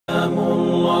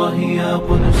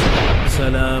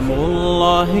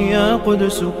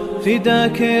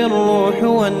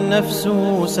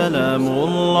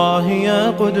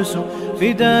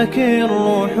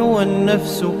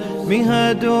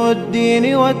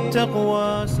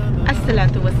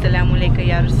الصلاة والسلام عليك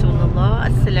يا رسول الله.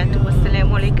 الصلاة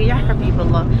والسلام عليك يا حبيب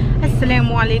الله.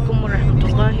 Assalamu alaikum wa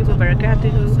rahmatullahi wa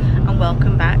barakatuhu, and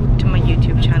welcome back to my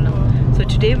YouTube channel. So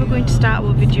today we're going to start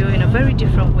our video in a very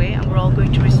different way, and we're all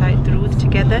going to recite Durood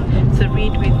together. So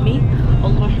read with me.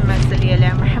 Allahumma salli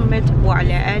ala Muhammad wa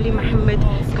ala ali Muhammad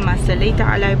kama sallaita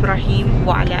ala Ibrahim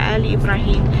wa ala ali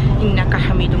Ibrahim innaka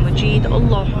Hamidum Majid.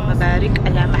 Allahumma barik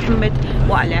ala Muhammad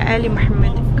wa ala ali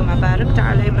Muhammad kama barakta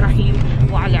ala Ibrahim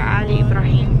wa ala ali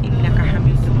Ibrahim innaka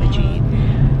Hamidum Majid.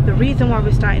 The reason why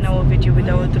we're starting our video with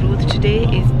our Durood today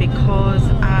is because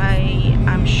I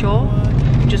am sure,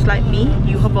 just like me,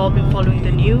 you have all been following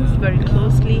the news very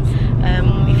closely.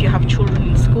 If you have children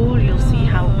in school, you'll see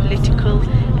how political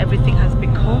everything has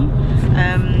become.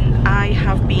 I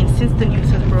have been, since the news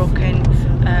has broken,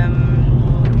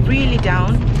 really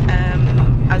down,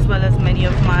 as well as many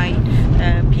of my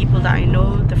people that I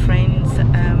know, the friends,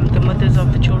 the mothers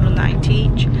of the children that I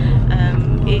teach.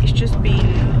 It's just been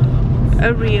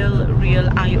a real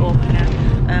eye-opener.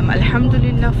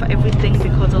 Alhamdulillah for everything,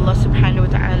 because Allah subhanahu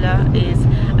wa ta'ala is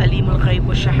Alimul Ghaib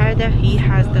wa Shahada. He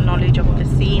has the knowledge of the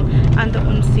seen and the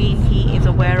unseen. He is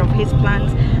aware of his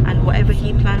plans, and whatever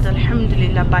he plans,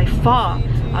 alhamdulillah, by far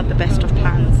are the best of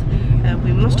plans.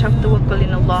 We must have tawakkul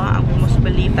in Allah, and we must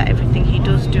believe that everything he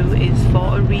does do is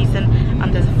for a reason,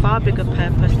 and there's a far bigger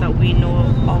purpose that we know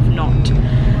of not.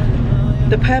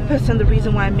 The purpose and the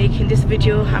reason why I'm making this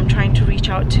video, I'm trying to reach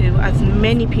out to as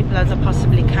many people as I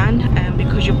possibly can,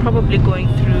 because you're probably going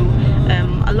through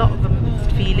a lot of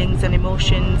mixed feelings and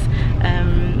emotions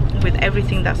with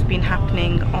everything that's been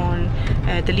happening on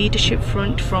the leadership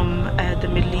front, from the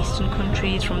Middle Eastern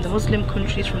countries, from the Muslim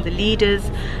countries, from the leaders,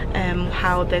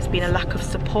 how there's been a lack of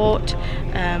support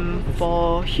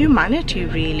for humanity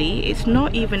really. It's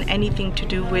not even anything to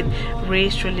do with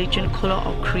race, religion, colour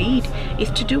or creed.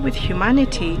 It's to do with humanity.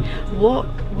 What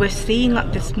we're seeing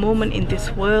at this moment in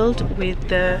this world, with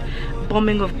the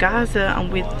bombing of Gaza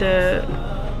and with the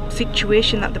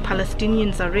situation that the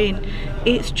Palestinians are in,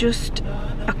 it's just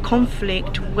a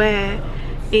conflict where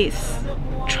it's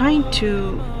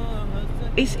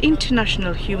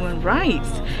international human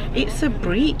rights. It's a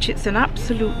breach, it's an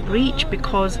absolute breach,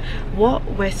 because what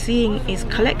we're seeing is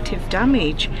collective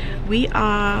damage. We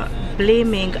are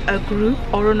blaming a group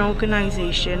or an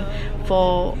organization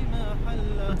for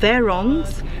their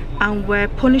wrongs, and we're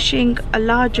punishing a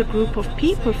larger group of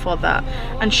people for that,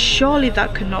 and surely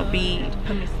that cannot be.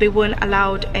 They weren't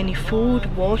allowed any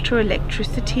food, water,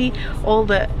 electricity. All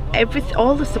the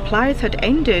supplies had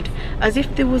ended, as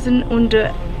if there wasn't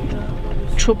under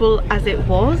trouble as it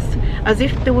was, as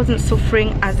if there wasn't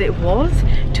suffering as it was,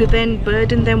 to then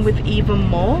burden them with even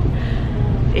more.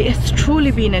 It's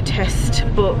truly been a test,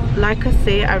 but like I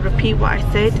say, I repeat what I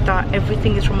said, that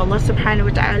everything is from Allah subhanahu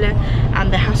wa ta'ala,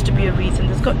 and there has to be a reason.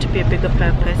 There's got to be a bigger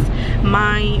purpose.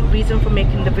 My reason for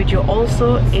making the video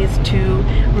also is to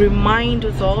remind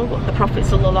us all what the Prophet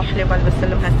sallallahu alaihi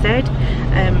wasallam has said,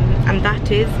 and that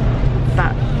is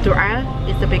that dua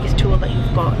is the biggest tool that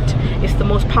you've got. It's the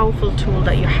most powerful tool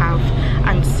that you have.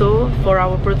 And so for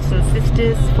our brothers and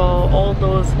sisters, for all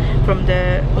those from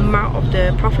the ummah of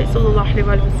the Prophet sallallahu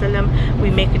alaihi wasallam, we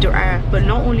make dua. But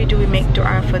not only do we make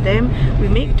dua for them, we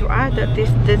make dua that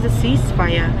there's a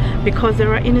ceasefire, because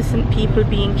there are innocent people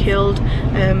being killed.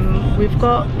 We've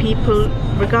got people,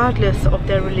 regardless of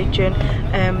their religion,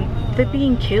 they're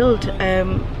being killed.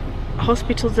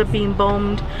 Hospitals are being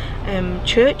bombed,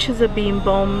 churches are being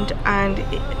bombed, and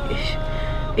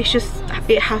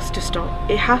it has to stop.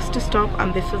 It has to stop,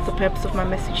 and this is the purpose of my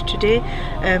message today.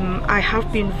 I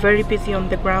have been very busy on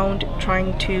the ground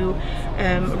trying to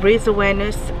raise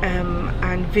awareness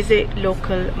and visit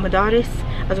local madaris,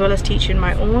 as well as teaching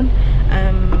my own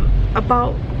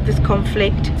about this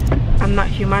conflict, and that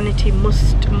humanity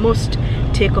must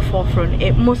take a forefront.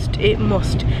 It must.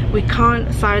 We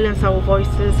can't silence our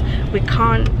voices. We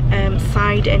can't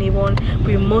side anyone.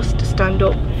 We must stand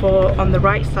up on the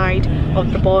right side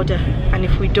of the border, and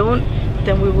if we don't,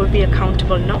 then we will be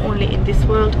accountable, not only in this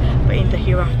world but in the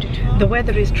hereafter too. The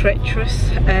weather is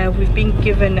treacherous. We've been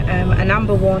given an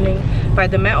amber warning by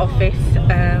the Met Office.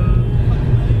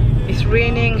 It's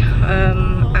raining,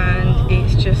 and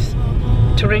it's just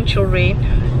torrential rain.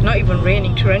 Not even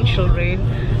raining, torrential rain.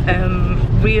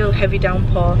 Real heavy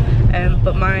downpour,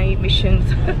 but my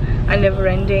missions are never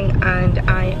ending, and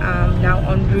I am now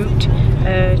en route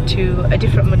to a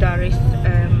different madaris,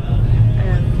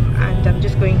 and I'm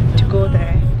just going to go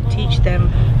there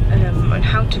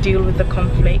to deal with the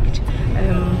conflict,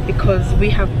 because we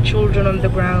have children on the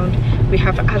ground, we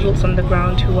have adults on the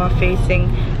ground who are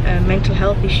facing mental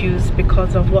health issues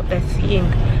because of what they're seeing.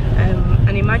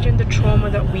 And imagine the trauma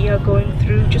that we are going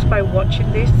through just by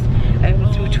watching this,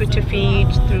 through Twitter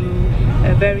feeds, through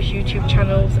various YouTube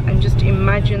channels, and just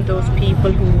imagine those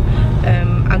people who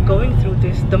are going through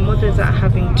this. The mothers are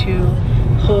having to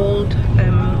hold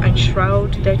and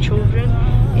shroud their children.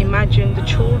 Imagine the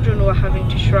children who are having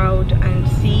to shroud and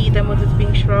see their mothers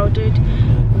being shrouded.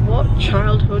 What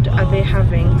childhood are they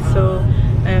having? So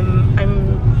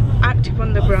I'm active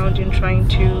on the ground in trying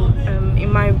to,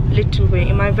 in my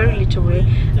very little way,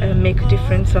 make a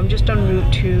difference. So I'm just en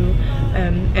route to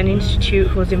an institute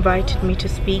who has invited me to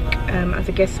speak as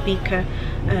a guest speaker,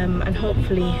 and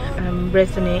hopefully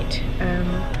resonate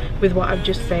with what I've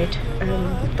just said,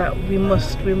 that we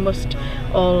must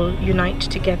all unite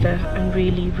together and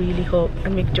really hope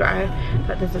and make dua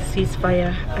that there's a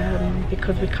ceasefire,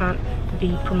 because we can't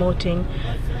be promoting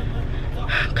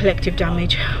collective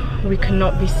damage. We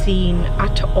cannot be seen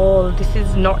at all. This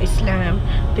is not Islam.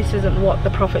 This isn't what the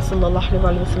Prophet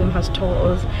ﷺ has taught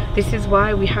us. This is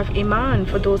why we have Iman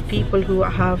for those people who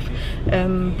have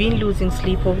been losing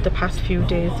sleep over the past few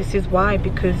days. This is why,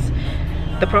 because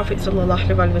the Prophet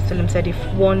ﷺ said, if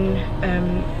one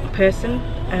person,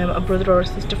 a brother or a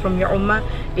sister from your ummah,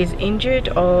 is injured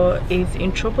or is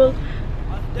in trouble,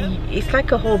 it's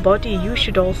like a whole body. You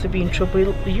should also be in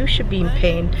trouble, you should be in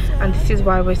pain. And this is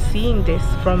why we're seeing this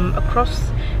from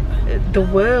across the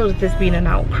world. There's been an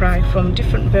outcry from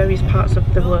different various parts of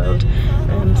the world.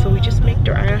 So we just make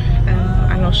dua,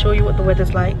 and I'll show you what the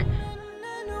weather's like.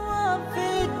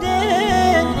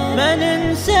 ما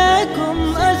ننساكم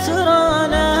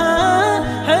أسرانا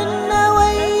حنا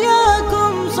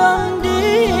وياكم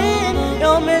صامدين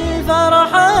يوم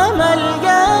الفرحة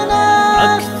ملقانا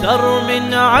أكثر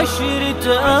من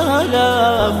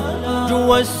 10,000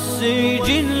 جوا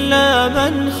السجن لا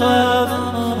من خاف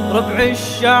ربع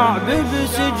الشعب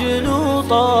بسجن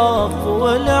وطاف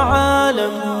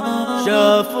والعالم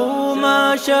شافوا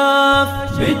ما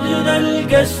شاف بدنا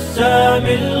القسام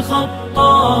الخطاف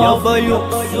يابا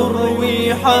يقصر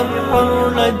ويحرر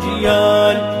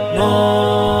الأجيال.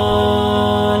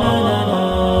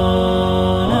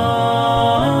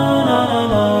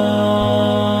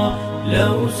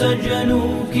 لو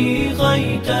سجنوك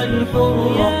غيت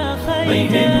الحرة ما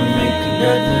يهمك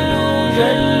نذل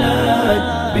وجلاد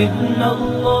بدنا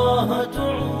الله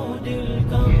تعود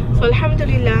الكرم. So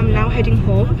alhamdulillah, I'm now heading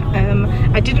home.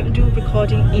 I didn't do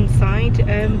recording inside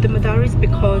the madaris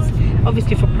because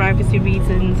obviously for privacy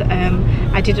reasons.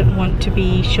 I didn't want to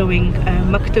be showing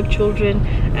maktab children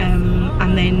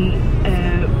and then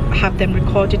have them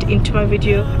recorded into my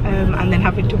video and then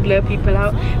having to blur people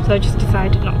out. So I just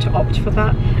decided not to opt for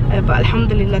that. But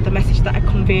alhamdulillah, the message that I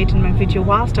conveyed in my video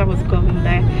whilst I was going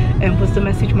there was the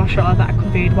message, mashallah, that I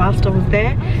conveyed whilst I was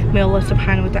there. May Allah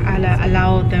subhanahu wa ta'ala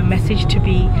allow the message to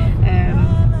be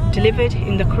delivered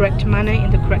in the correct manner,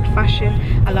 in the correct fashion,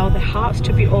 allow their hearts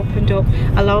to be opened up,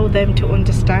 allow them to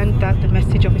understand that the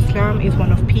message of Islam is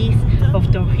one of peace, of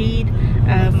Tawheed,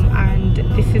 and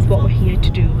this is what we're here to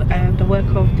do, the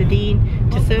work of the deen,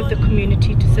 to serve the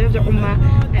community, to serve the ummah.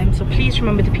 So please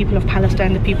remember the people of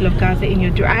Palestine, the people of Gaza in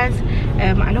your du'as,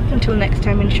 and up until next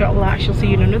time, inshallah, I shall see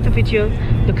you in another video.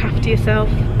 Look after yourself.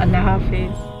 Allah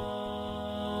Hafiz.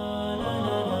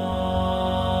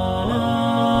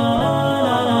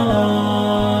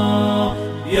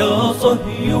 يا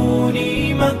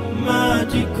صهيوني مهما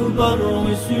تكبر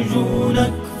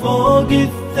وسجونك فوق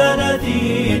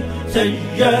 30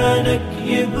 سجانك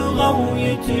يبغى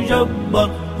ويتجبر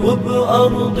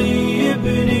وبأرضي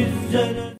يبني الزلل.